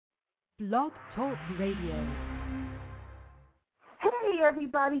Blog Talk Radio. Hey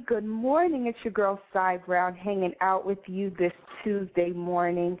everybody, good morning. It's your girl Sai Browne hanging out with you this Tuesday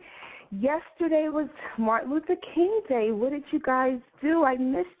morning. Yesterday was Martin Luther King Day. What did you guys do? I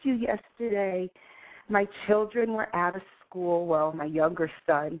missed you yesterday. My children were out of school, well, my younger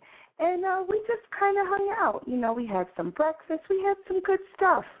son, and we just kind of hung out. You know, we had some breakfast. We had some good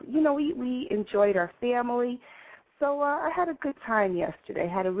stuff. You know, we enjoyed our family. So I had a good time yesterday.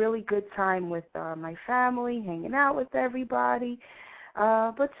 Had a really good time with my family, hanging out with everybody.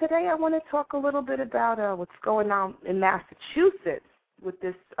 But today I want to talk a little bit about what's going on in Massachusetts with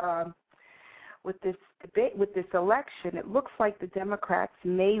this debate, with this election. It looks like the Democrats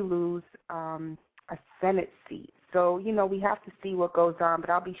may lose a Senate seat. So, you know, we have to see what goes on,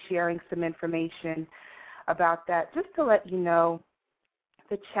 but I'll be sharing some information about that just to let you know.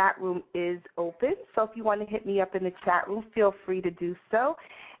 The chat room is open, so if you want to hit me up in the chat room, feel free to do so.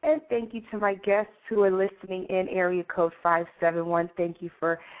 And thank you to my guests who are listening in, area code 571. Thank you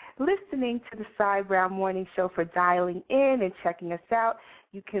for listening to the Sai Browne Morning Show, for dialing in and checking us out.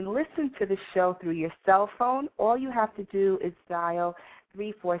 You can listen to the show through your cell phone. All you have to do is dial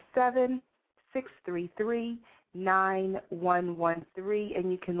 347-633-9113, and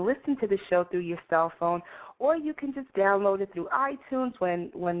you can listen to the show through your cell phone, or you can just download it through iTunes when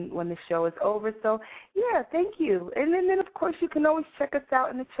the show is over. So, yeah, thank you. And then, of course, you can always check us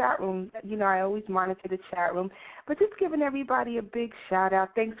out in the chat room. You know, I always monitor the chat room. But just giving everybody a big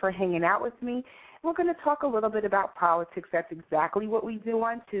shout-out. Thanks for hanging out with me. We're going to talk a little bit about politics. That's exactly what we do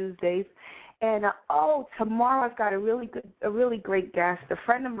on Tuesdays. And, tomorrow I've got a really great guest, a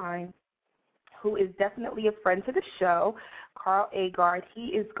friend of mine, who is definitely a friend to the show, Carl Agard. He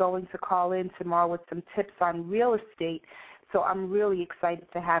is going to call in tomorrow with some tips on real estate, so I'm really excited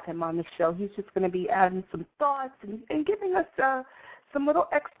to have him on the show. He's just going to be adding some thoughts and giving us some little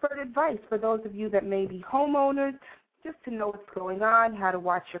expert advice for those of you that may be homeowners, just to know what's going on, how to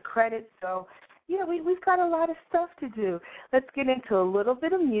watch your credit. So, yeah, we've got a lot of stuff to do. Let's get into a little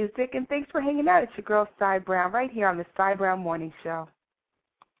bit of music, and thanks for hanging out. It's your girl, Sai Browne, right here on the Sai Browne Morning Show.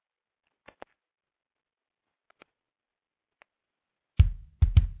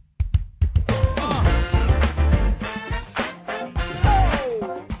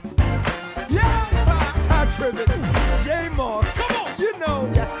 J-Mark, come on, you know.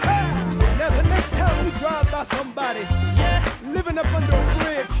 Now the next time you drive by somebody living up under a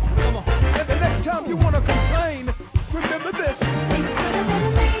bridge, come on. And the next time you want to complain, remember this.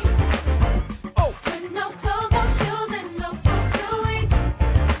 Oh. With no clothes, no shoes, and no food to eat.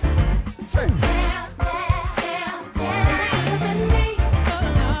 Say. Down, with me.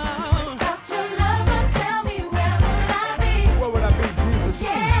 Without your love, tell me where would I be? Where would I be, Jesus?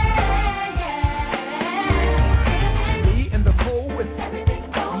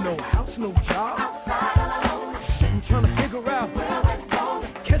 No job. I'm trying to figure out.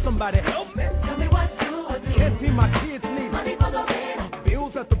 Can somebody help me? Tell me what to do. Can't see my kids need money for the rent.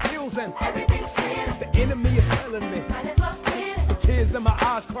 Bills after bills and everything's spent. The enemy is telling me. The tears in my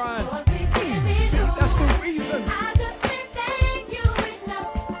eyes crying. That's the reason. I just can't thank you enough.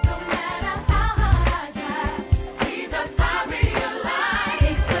 No matter how hard I try. Jesus, I realize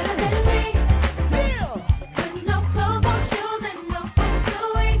it could have been me. Yeah. With no clothes, no shoes, and no food to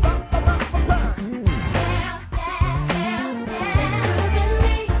eat.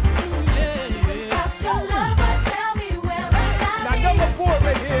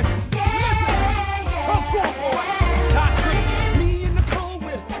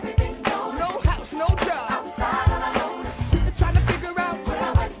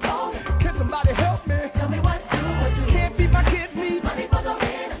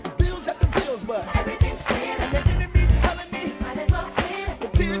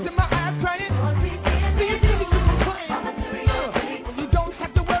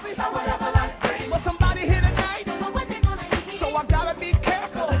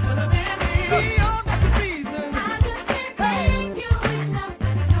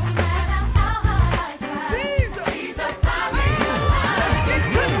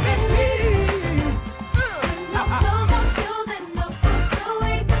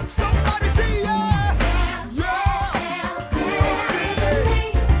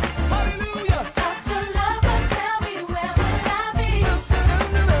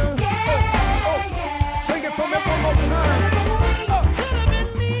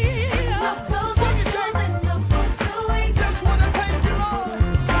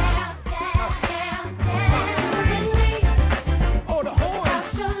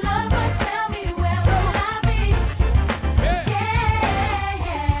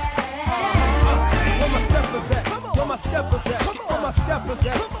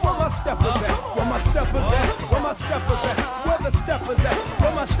 Where my steppers at? Where my steppers at? Where my steppers at? Where the steppers at?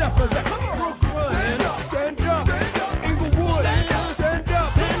 Where my steppers at? Brooklyn, stand up. Inglewood, stand up.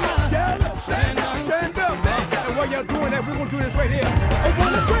 Dallas, stand up. And while y'all doing that, we're gonna do this right here. I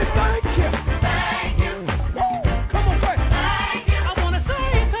wanna say thank you. Thank you. Come on, say. Thank you. I wanna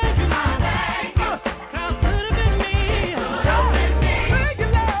say thank you. Thank you. How could have been me? Thank you,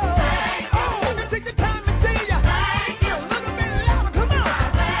 Lord. Take the time to see ya. Thank you. Look at me louder. Come on.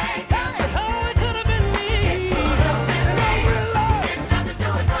 Thank you. Oh, it could have been me. And I realize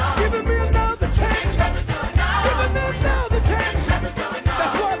giving me another chance. Giving me another chance.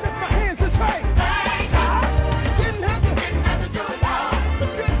 That's why I lift my hands this way. Didn't have to do it all. But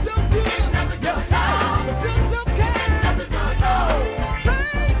feel so good. Yeah. But feel so kind.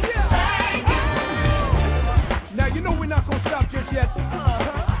 Thank you. Now you know we're not gonna stop just yet.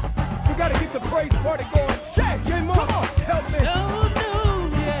 We gotta get the praise party going. Jack, J Mo, help me.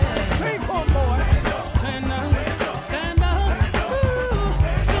 Sing for boy. Stand up.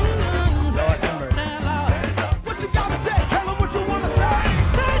 Lord have mercy. What you gotta say? Tell them what you wanna say.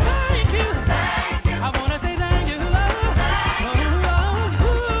 Say thank you. Thank you. I wanna say thank you, Lord.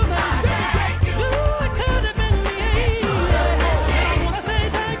 Thank you. It could have been me. I wanna say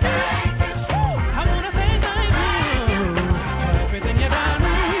thank you. I wanna say thank you. Everything you done,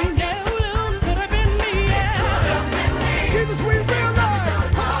 yeah, could have been me, yeah. Jesus, we realize.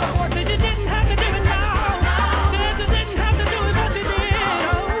 Lord, that you didn't have to do it now. That you didn't have to do it, but you did.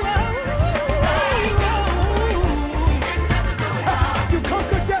 You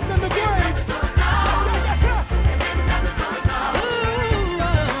conquered death and the grave.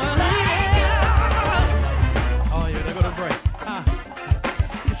 Oh, yeah, they're gonna break.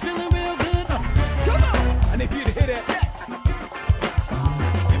 It's feeling real good. Come on. I need you to hit it.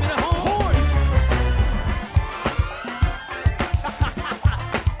 Give me the horn.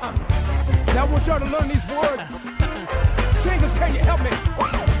 Now I want y'all to learn these words. Singers, can you help me?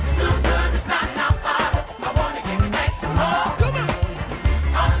 Come on.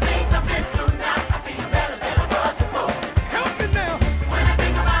 Help me now.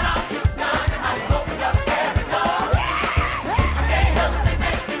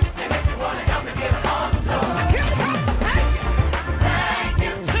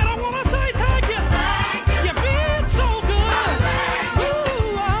 Said I wanna say thank you. You've been so good.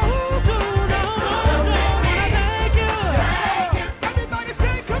 Thank you. Everybody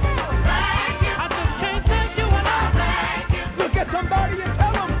say, come on. I just can't thank you enough. Look at somebody and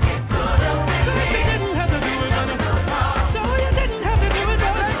tell them. You didn't have to do it, brother. So you didn't have to do it,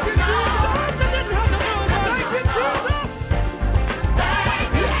 brother. You didn't have to do it, brother. Thank you, Jesus.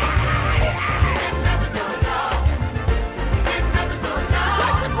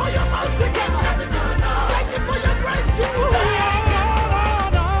 Thank you for your mercy, God. Thank you for your grace, Jesus.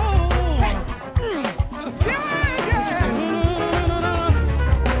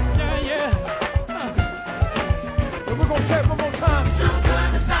 Yeah. And we're gonna say it one more time.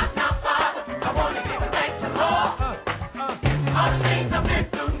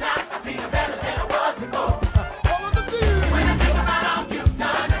 All of the good.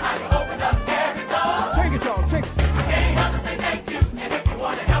 Take it, y'all. Take it.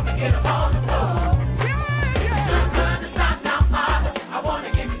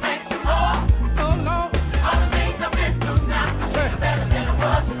 Oh, Lord.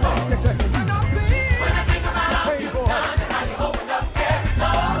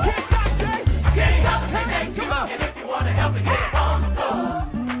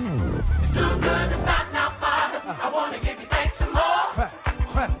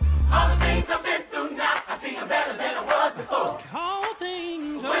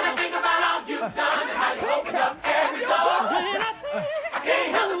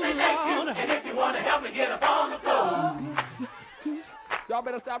 Y'all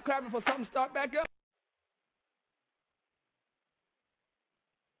better stop clapping for something to start back up.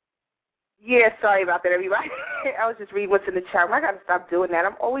 Yeah, sorry about that, everybody. I was just reading what's in the chat room. I got to stop doing that.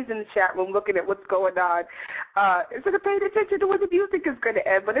 I'm always in the chat room looking at what's going on. Instead of paying attention to when the music is going to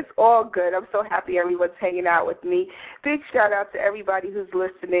end, but it's all good. I'm so happy everyone's hanging out with me. Big shout out to everybody who's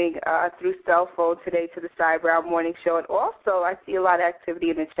listening through cell phone today to the Sai Browne Morning Show. And also, I see a lot of activity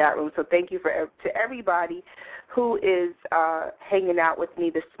in the chat room, so thank you to everybody who is hanging out with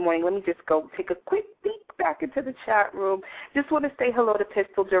me this morning. Let me just go take a quick peek back into the chat room. Just want to say hello to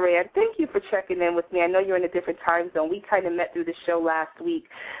Pistol Duran. Thank you for checking in with me. I know you're in a different time zone. We kind of met through the show last week.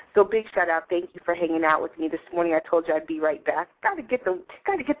 So big shout out. Thank you for hanging out with me this morning. I told you I'd be right back. Got to get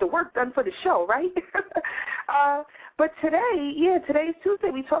the work done for the show, right? But today is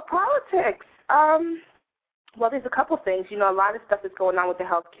Tuesday. We talk politics. Well, there's a couple things. A lot of stuff is going on with the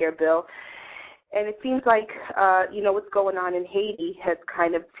health care bill. And it seems like, what's going on in Haiti has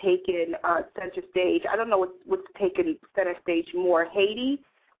kind of taken center stage. I don't know what's taken center stage more, Haiti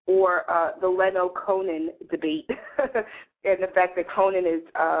or the Leno-Conan debate and the fact that Conan is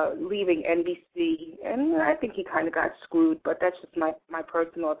leaving NBC. And I think he kind of got screwed, but that's just my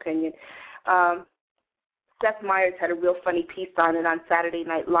personal opinion. Seth Meyers had a real funny piece on it on Saturday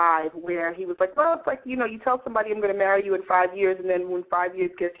Night Live where he was like, well, it's like, you tell somebody I'm going to marry you in 5 years, and then when 5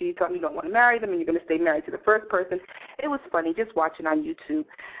 years gets here, you tell them you don't want to marry them and you're going to stay married to the first person. It was funny, just watching on YouTube.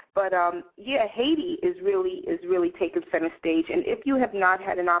 But, Haiti is really taking center stage. And if you have not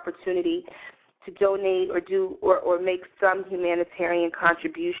had an opportunity to donate or do or make some humanitarian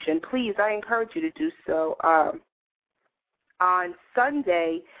contribution, please, I encourage you to do so. On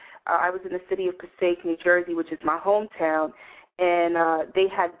Sunday, I was in the city of Passaic, New Jersey, which is my hometown, and they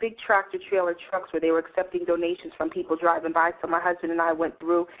had big tractor-trailer trucks where they were accepting donations from people driving by, so my husband and I went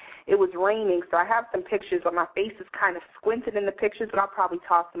through. It was raining, so I have some pictures, but my face is kind of squinted in the pictures, but I'll probably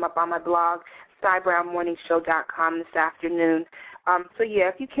toss them up on my blog, SaiBrowneMorningShow.com this afternoon.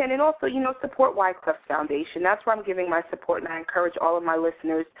 If you can, and also, support Wycliffe Foundation. That's where I'm giving my support, and I encourage all of my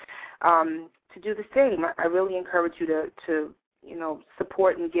listeners to do the same. I really encourage you to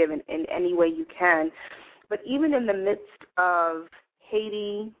support and give in any way you can. But even in the midst of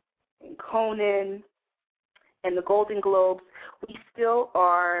Haiti and Conan and the Golden Globes, we still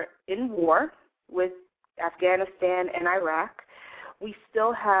are in war with Afghanistan and Iraq. We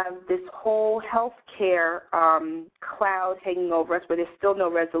still have this whole health care cloud hanging over us where there's still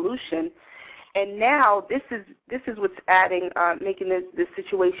no resolution. And now this is what's making this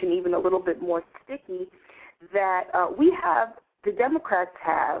situation even a little bit more sticky, that the Democrats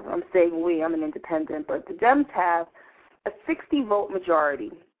have, I'm saying we, I'm an independent, but the Dems have a 60-vote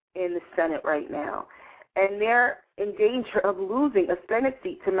majority in the Senate right now. And they're in danger of losing a Senate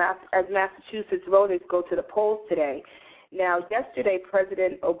seat as Massachusetts voters go to the polls today. Now, yesterday,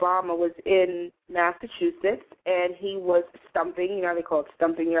 President Obama was in Massachusetts, and he was stumping, they call it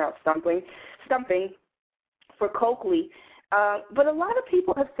stumping, you're out stumping for Coakley. But a lot of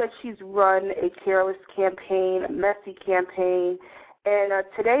people have said she's run a careless campaign, a messy campaign, and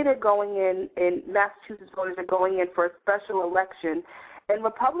today they're going in Massachusetts voters are going in for a special election, and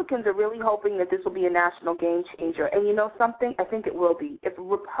Republicans are really hoping that this will be a national game changer. And you know something? I think it will be. If a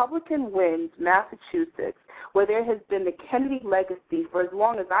Republican wins Massachusetts, where there has been the Kennedy legacy for as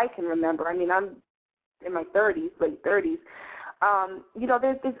long as I can remember, I'm in my 30s, late 30s,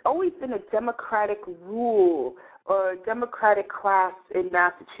 there's always been a Democratic rule or Democratic class in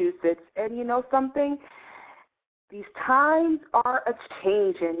Massachusetts. And you know something? These times are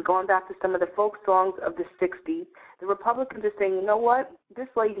a-changing. Going back to some of the folk songs of the 60s, the Republicans are saying, you know what? This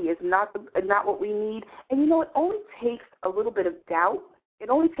lady is not what we need. And it only takes a little bit of doubt. It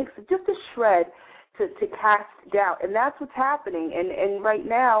only takes just a shred to cast doubt. And that's what's happening. And right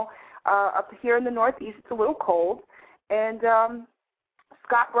now, up here in the Northeast, it's a little cold. And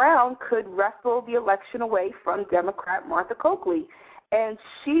Scott Brown could wrestle the election away from Democrat Martha Coakley. And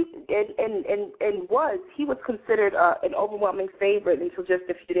he was considered an overwhelming favorite until just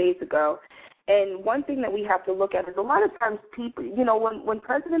a few days ago. And one thing that we have to look at is a lot of times people, when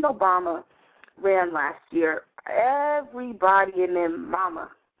President Obama ran last year, everybody and their mama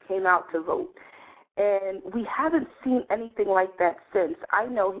came out to vote. And we haven't seen anything like that since. I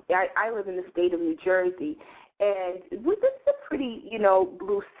know I live in the state of New Jersey, and this is a pretty,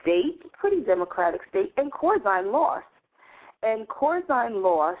 blue state, pretty Democratic state, and Corzine lost. And Corzine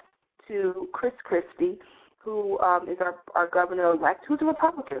lost to Chris Christie, who is our governor-elect, who's a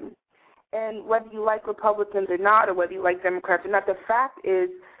Republican. And whether you like Republicans or not, or whether you like Democrats or not, the fact is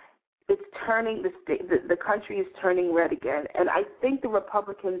it's turning, the country is turning red again. And I think the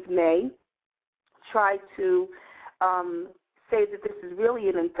Republicans may try to say that this is really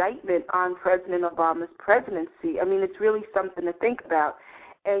an indictment on President Obama's presidency. I mean, it's really something to think about.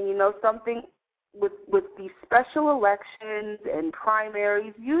 And you know something? With these special elections and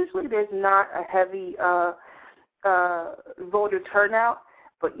primaries, usually there's not a heavy voter turnout.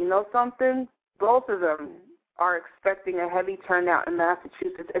 But you know something? Both of them are expecting a heavy turnout in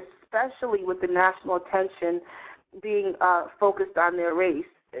Massachusetts, especially with the national attention being focused on their race.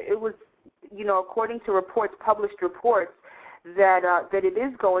 It was, according to published reports, that it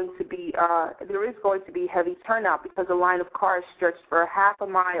is going to be there is going to be heavy turnout because a line of cars stretched for a half a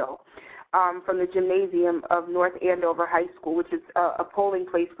mile from the gymnasium of North Andover High School, which is a polling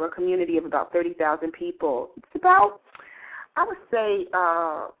place for a community of about 30,000 people. It's about, I would say,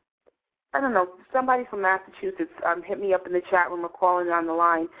 I don't know, somebody from Massachusetts hit me up in the chat room or calling on the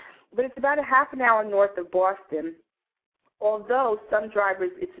line. but it's about a half an hour north of Boston. Although some drivers,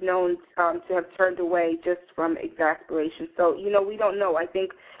 it's known to have turned away just from exasperation. So, we don't know. I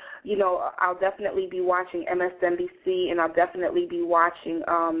think, I'll definitely be watching MSNBC, and I'll definitely be watching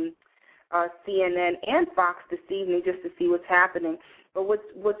CNN and Fox this evening just to see what's happening. But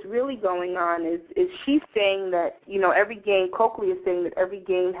what's really going on is she's saying that, every game, Coakley is saying that every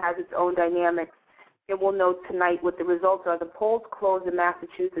game has its own dynamics, and we'll know tonight what the results are. The polls close in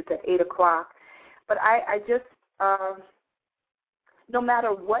Massachusetts at 8 o'clock. But I just... no matter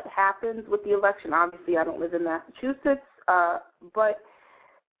what happens with the election, obviously I don't live in Massachusetts, but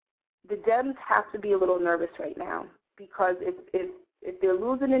the Dems have to be a little nervous right now because if they're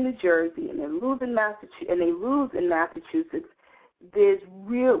losing in New Jersey and they lose in Massachusetts,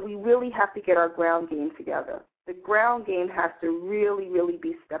 we really have to get our ground game together. The ground game has to really, really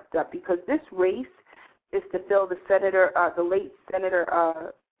be stepped up because this race is to fill the late Senator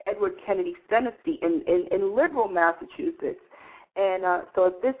Edward Kennedy's Senate seat in liberal Massachusetts. And so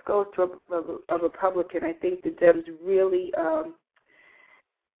if this goes to a Republican, I think the Dems really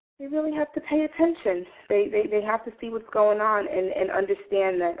they really have to pay attention. They have to see what's going on and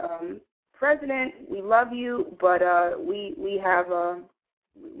understand that President, we love you, but we have a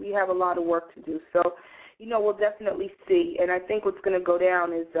lot of work to do. So, we'll definitely see. And I think what's going to go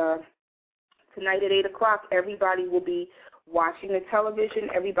down is tonight at 8 o'clock, everybody will be watching the television.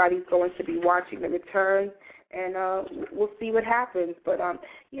 Everybody's going to be watching the returns. And we'll see what happens. But, I'm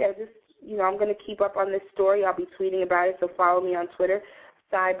going to keep up on this story. I'll be tweeting about it, so follow me on Twitter,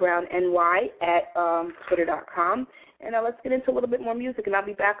 Sai Browne NY at twitter.com. And let's get into a little bit more music, and I'll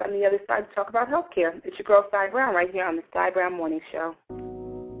be back on the other side to talk about healthcare. It's your girl, Sai Browne, right here on the Sai Browne Morning Show.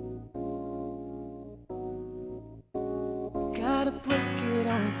 Gotta break it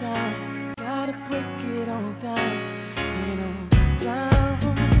on down. Gotta break it on down. Down.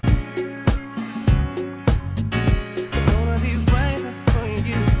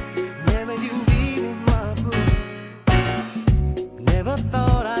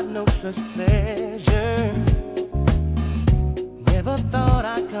 Such pleasure. Never thought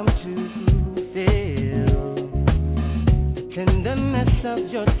I'd come to feel the tenderness of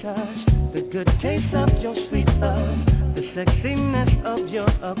your touch, the good taste of your sweet love, the sexiness of your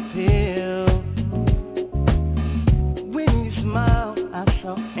appeal. When you smile, I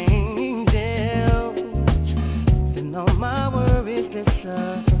saw angels, and all my worries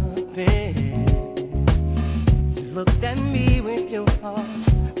disappeared. You looked at me with your heart,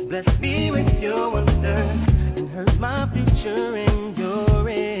 bless me with your wonder, and hurt my future in your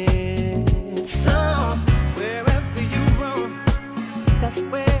head. So, wherever you roam, that's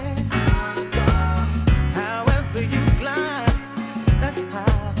where I'll go. However you glide, that's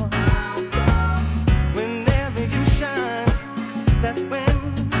how I'll go. Whenever you shine, that's when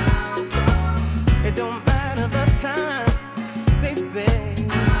I'll go. It don't matter the time, baby,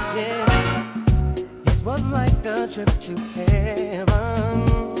 yeah. It was like a trip to heaven.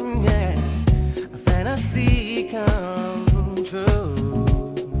 Come true.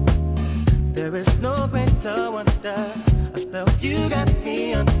 There is no greater wonder. I felt you got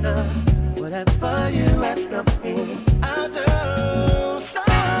me under. Whatever you ask of me, I'll do. So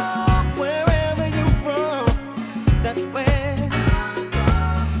wherever you roam, that's where I'll go.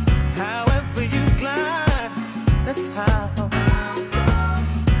 However you glide, that's how I'll go.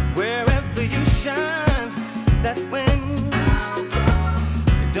 Wherever you shine, that's when I'll go.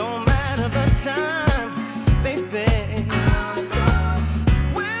 It don't matter the time.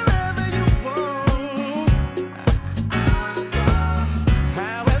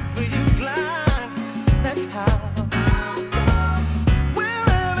 That's how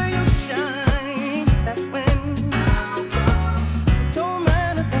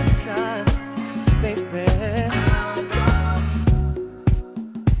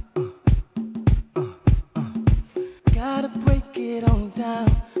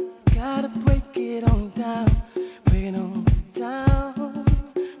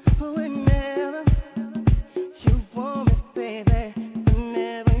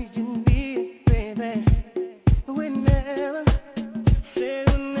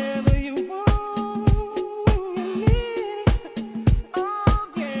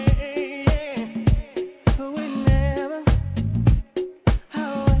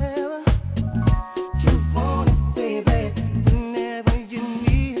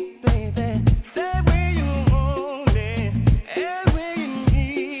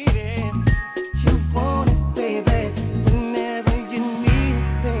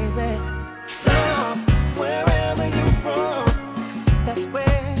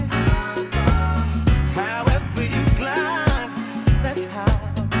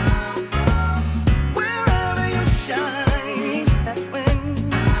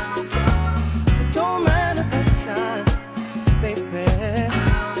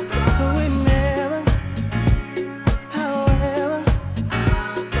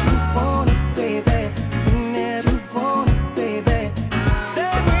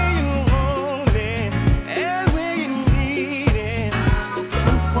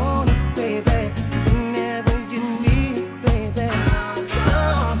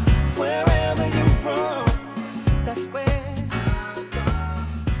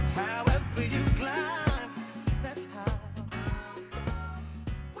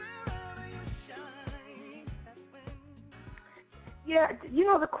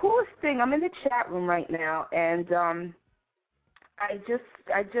the coolest thing, I'm in the chat room right now, and I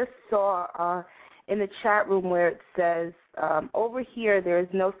just saw in the chat room where it says, over here there is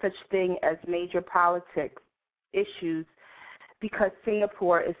no such thing as major politics issues because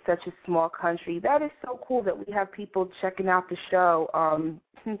Singapore is such a small country. That is so cool that we have people checking out the show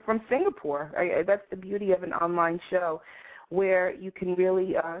from Singapore. That's the beauty of an online show, where you can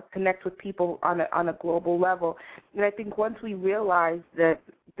really connect with people on a global level. And I think once we realize that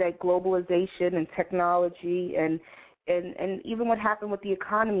globalization and technology and even what happened with the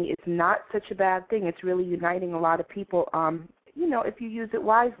economy is not such a bad thing, it's really uniting a lot of people, if you use it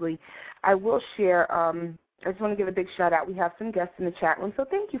wisely. I will share, I just want to give a big shout out. We have some guests in the chat room, so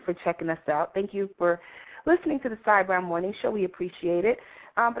thank you for checking us out. Thank you for listening to the Sai Browne Morning Show. We appreciate it.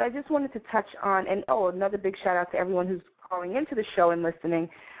 But I just wanted to touch on, another big shout out to everyone who's calling into the show and listening.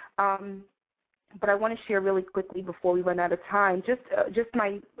 But I want to share really quickly before we run out of time, just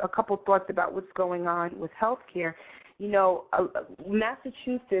a couple thoughts about what's going on with healthcare.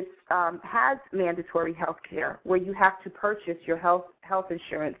 Massachusetts has mandatory health care where you have to purchase your health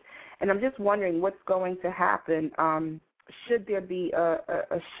insurance. And I'm just wondering what's going to happen. Should there be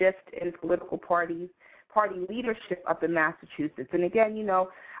a shift in political party leadership up in Massachusetts? And again,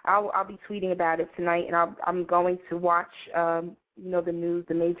 I'll be tweeting about it tonight, and I'm going to watch, the news,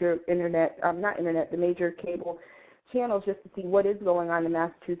 the major the major cable channels just to see what is going on in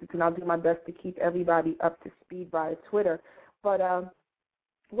Massachusetts, and I'll do my best to keep everybody up to speed via Twitter. But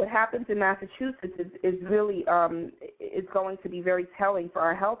what happens in Massachusetts is really is going to be very telling for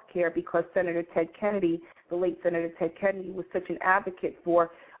our health care, because Senator Ted Kennedy, the late Senator Ted Kennedy, was such an advocate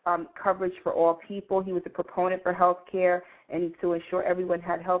for coverage for all people. He was a proponent for health care and to ensure everyone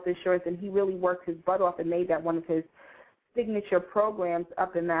had health insurance, and he really worked his butt off and made that one of his signature programs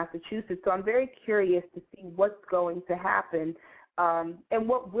up in Massachusetts. So I'm very curious to see what's going to happen and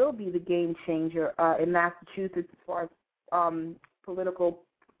what will be the game changer in Massachusetts as far as political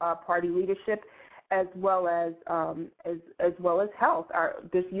party leadership, as well as health.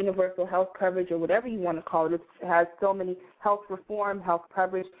 This universal health coverage, or whatever you want to call it, it has so many health reform, health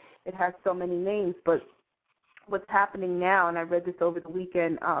coverage. It has so many names, but what's happening now, and I read this over the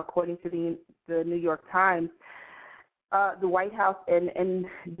weekend, according to the New York Times, the White House and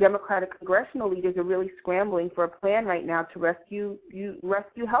Democratic congressional leaders are really scrambling for a plan right now to rescue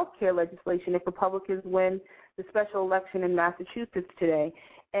health care legislation if Republicans win the special election in Massachusetts today.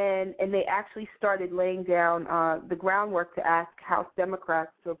 And they actually started laying down the groundwork to ask House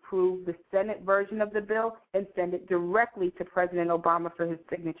Democrats to approve the Senate version of the bill and send it directly to President Obama for his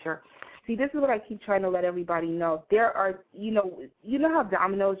signature. See, this is what I keep trying to let everybody know. There are, you know how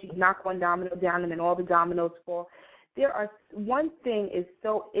dominoes, you knock one domino down and then all the dominoes fall. One thing is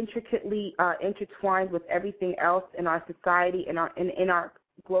so intricately intertwined with everything else in our society, in our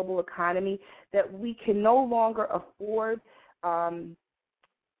global economy, that we can no longer afford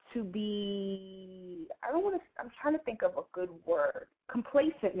to be, I'm trying to think of a good word.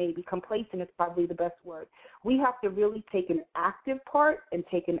 Complacent, maybe. Complacent is probably the best word. We have to really take an active part and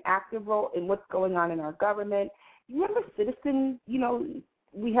take an active role in what's going on in our government. You remember Citizen,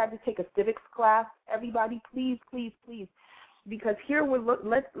 we had to take a civics class. Everybody, please, please, please. Because here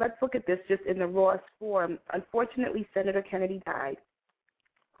let's look at this just in the rawest form. Unfortunately, Senator Kennedy died,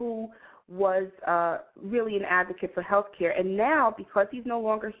 who was really an advocate for health care. And now, because he's no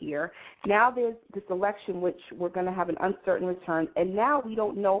longer here, now there's this election which we're going to have an uncertain return. And now we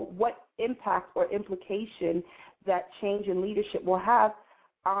don't know what impact or implication that change in leadership will have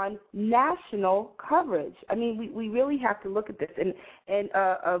on national coverage. I mean, we really have to look at this. And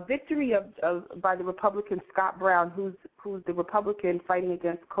a victory by the Republican Scott Brown, who's the Republican running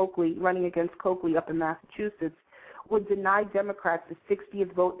against Coakley up in Massachusetts, would deny Democrats the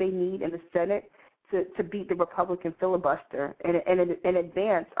 60th vote they need in the Senate to beat the Republican filibuster and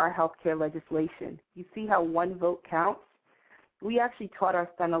advance our health care legislation. You see how one vote counts? We actually taught our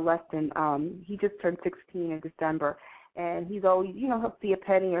son a lesson. He just turned 16 in December. And he's always, he'll see a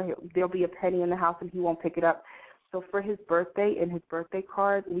penny or there'll be a penny in the house and he won't pick it up. So for his birthday, in his birthday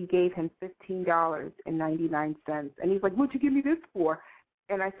card, we gave him $15.99. And he's like, what'd you give me this for?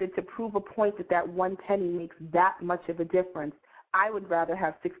 And I said, to prove a point that one penny makes that much of a difference. I would rather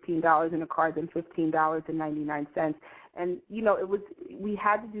have $16 in a card than $15.99. And, we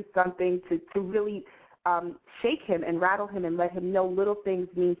had to do something to really shake him and rattle him and let him know little things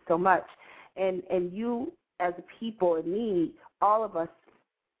mean so much. And you, as a people, and me, all of us,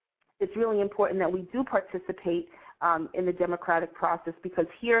 it's really important that we do participate in the democratic process, because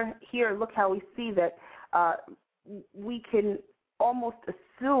here, look how we see that we can almost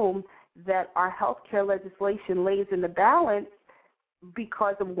assume that our health care legislation lays in the balance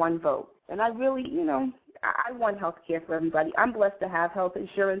because of one vote. And I really, I want health care for everybody. I'm blessed to have health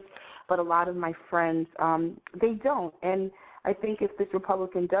insurance, but a lot of my friends, they don't. And I think if this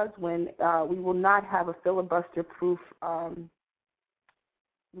Republican does win, we will not have a filibuster-proof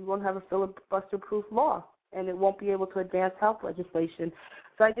law, and it won't be able to advance health legislation.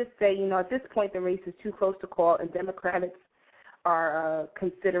 So I just say, at this point, the race is too close to call, and Democrats are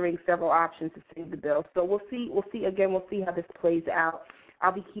considering several options to save the bill. So we'll see how this plays out.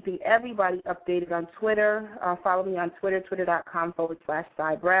 I'll be keeping everybody updated on Twitter. Follow me on Twitter,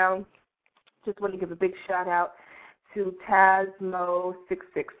 twitter.com/Sai Browne. Just want to give a big shout-out to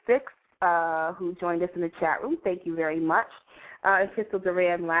Tasmo666, who joined us in the chat room. Thank you very much. And Crystal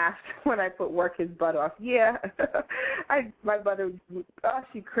Duran laughed when I put work his butt off. Yeah, my mother,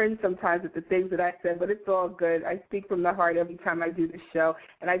 she cringed sometimes at the things that I said, but it's all good. I speak from the heart every time I do this show,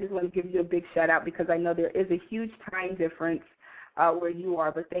 and I just want to give you a big shout-out because I know there is a huge time difference where you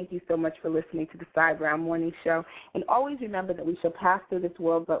are, but thank you so much for listening to the Sai Browne Morning Show. And always remember that we shall pass through this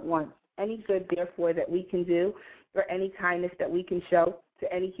world but once. Any good, therefore, that we can do or any kindness that we can show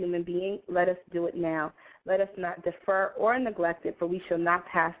to any human being, let us do it now. Let us not defer or neglect it, for we shall not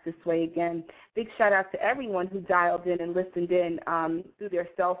pass this way again. Big shout-out to everyone who dialed in and listened in through their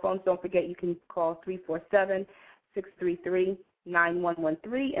cell phones. Don't forget you can call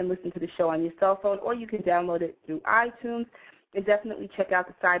 347-633-9113 and listen to the show on your cell phone, or you can download it through iTunes. And definitely check out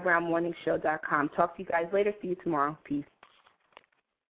the SaiBrowneMorningshow.com. Talk to you guys later. See you tomorrow. Peace.